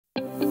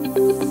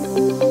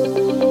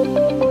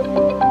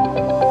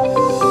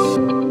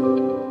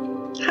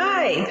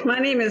Hi, my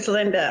name is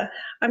Linda.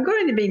 I'm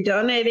going to be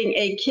donating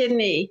a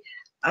kidney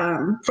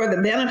for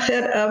the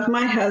benefit of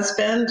my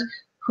husband,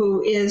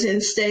 who is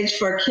in stage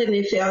 4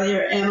 kidney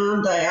failure and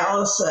on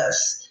dialysis.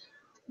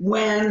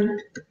 When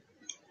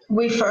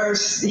he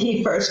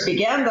first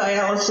began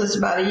dialysis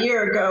about a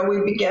year ago,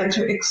 we began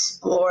to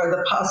explore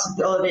the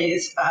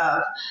possibilities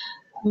of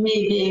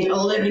me being a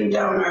living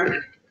donor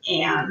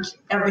and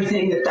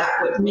everything that that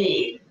would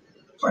mean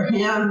for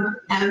him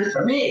and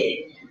for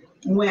me.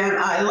 When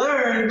I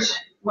learned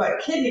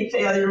what kidney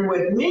failure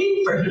would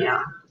mean for him,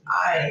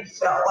 I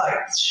felt like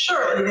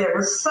surely there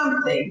was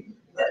something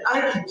that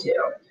I could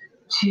do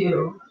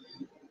to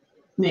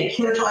make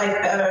his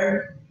life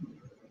better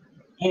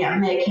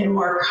and make him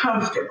more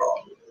comfortable.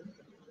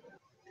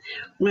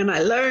 When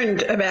I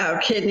learned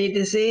about kidney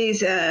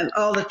disease and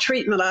all the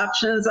treatment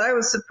options, I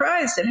was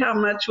surprised at how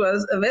much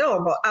was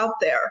available out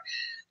there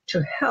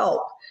to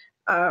help.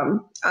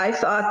 I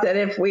thought that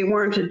if we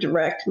weren't a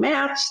direct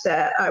match,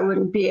 that I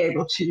wouldn't be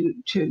able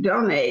to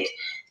donate.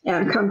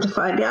 And come to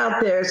find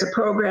out, there's a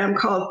program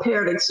called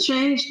Paired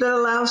Exchange that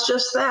allows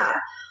just that.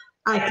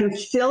 I can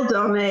still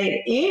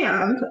donate,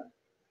 and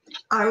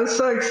I was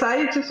so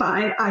excited to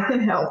find I can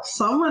help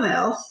someone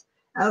else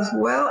as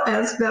well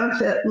as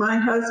benefit my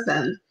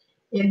husband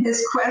in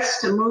his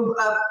quest to move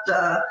up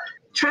the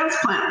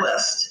transplant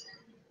list,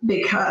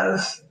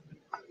 because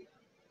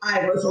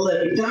I was a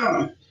living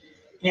donor.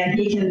 And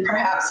he can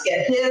perhaps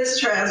get his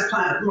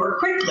transplant more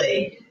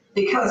quickly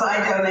because I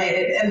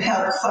donated and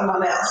helped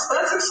someone else.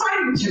 That's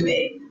exciting to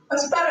me.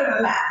 What's better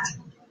than that?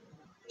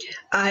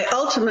 I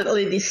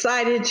ultimately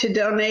decided to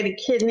donate a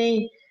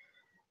kidney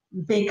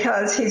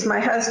because he's my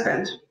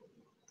husband,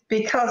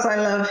 because I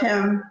love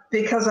him,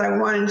 because I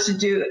wanted to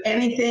do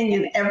anything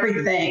and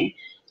everything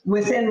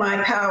within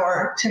my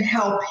power to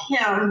help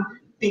him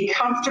be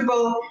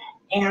comfortable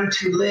and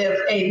to live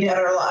a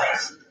better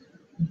life.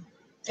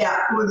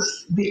 That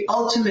was the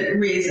ultimate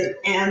reason.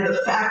 And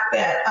the fact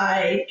that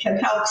I can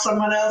help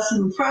someone else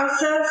in the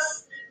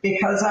process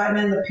because I'm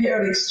in the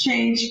Paired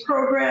Exchange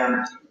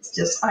program, it's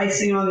just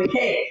icing on the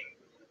cake.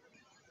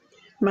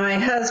 My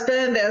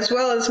husband, as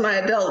well as my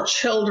adult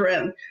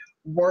children,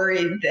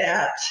 worried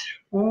that,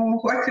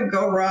 what could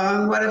go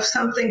wrong? What if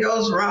something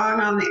goes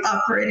wrong on the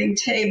operating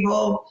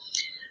table?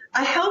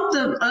 I helped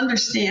them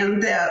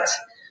understand that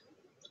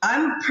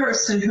I'm a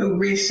person who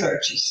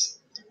researches.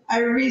 I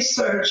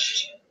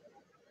researched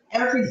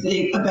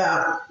everything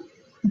about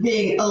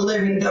being a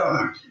living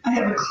donor. I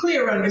have a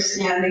clear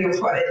understanding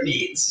of what it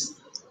means.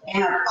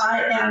 And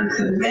I am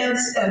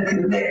convinced and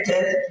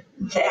convicted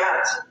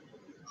that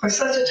for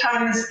such a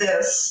time as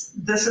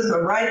this is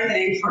the right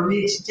thing for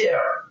me to do.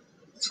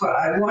 It's what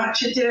I want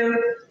to do.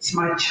 It's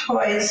my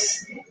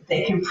choice.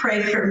 They can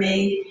pray for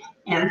me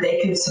and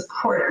they can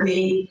support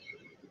me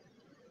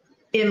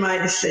in my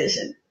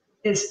decision.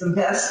 It's the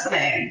best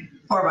thing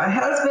for my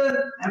husband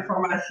and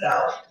for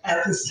myself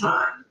at this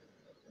time.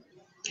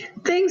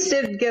 Things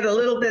did get a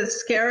little bit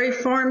scary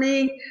for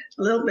me,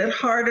 a little bit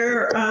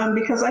harder,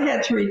 because I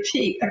had to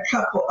repeat a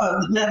couple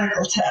of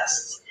medical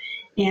tests.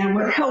 And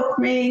what helped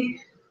me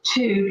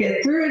to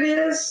get through it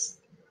is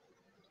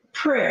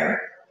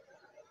prayer.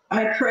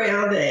 I pray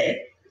all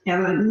day,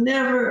 and I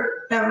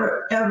never,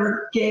 ever,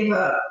 ever gave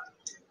up.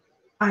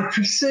 I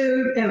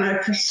pursued and I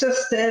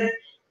persisted,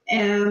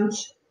 and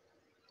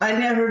I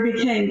never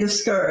became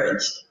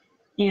discouraged.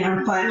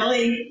 And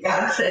finally,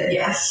 God said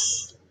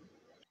yes.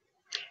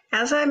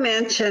 As I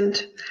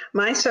mentioned,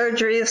 my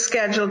surgery is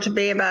scheduled to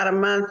be about a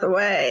month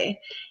away.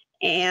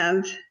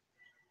 And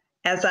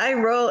as I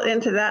roll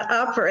into that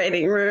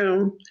operating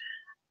room,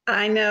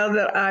 I know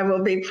that I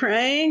will be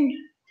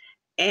praying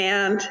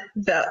and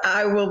that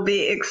I will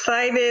be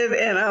excited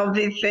and I'll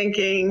be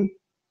thinking,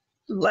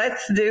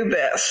 let's do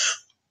this.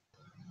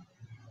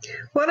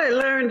 What I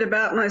learned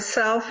about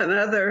myself and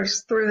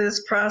others through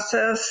this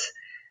process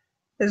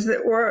is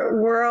that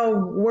we're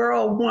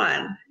all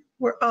one.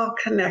 We're all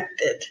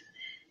connected.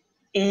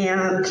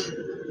 And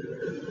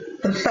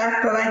the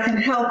fact that I can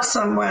help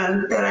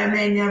someone that I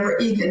may never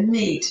even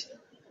meet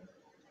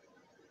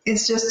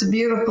is just a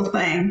beautiful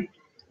thing,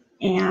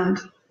 and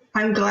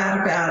I'm glad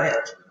about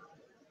it.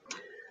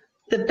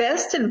 The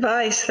best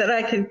advice that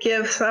I could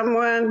give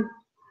someone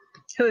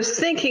who is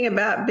thinking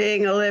about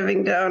being a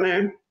living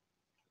donor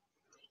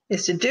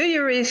is to do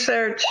your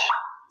research,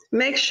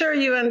 make sure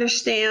you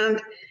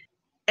understand,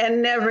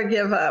 and never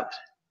give up.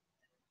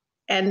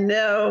 And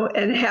know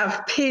and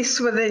have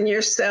peace within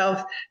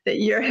yourself that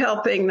you're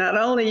helping not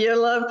only your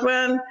loved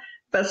one,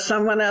 but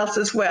someone else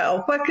as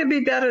well. What could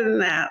be better than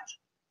that?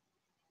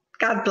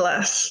 God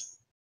bless.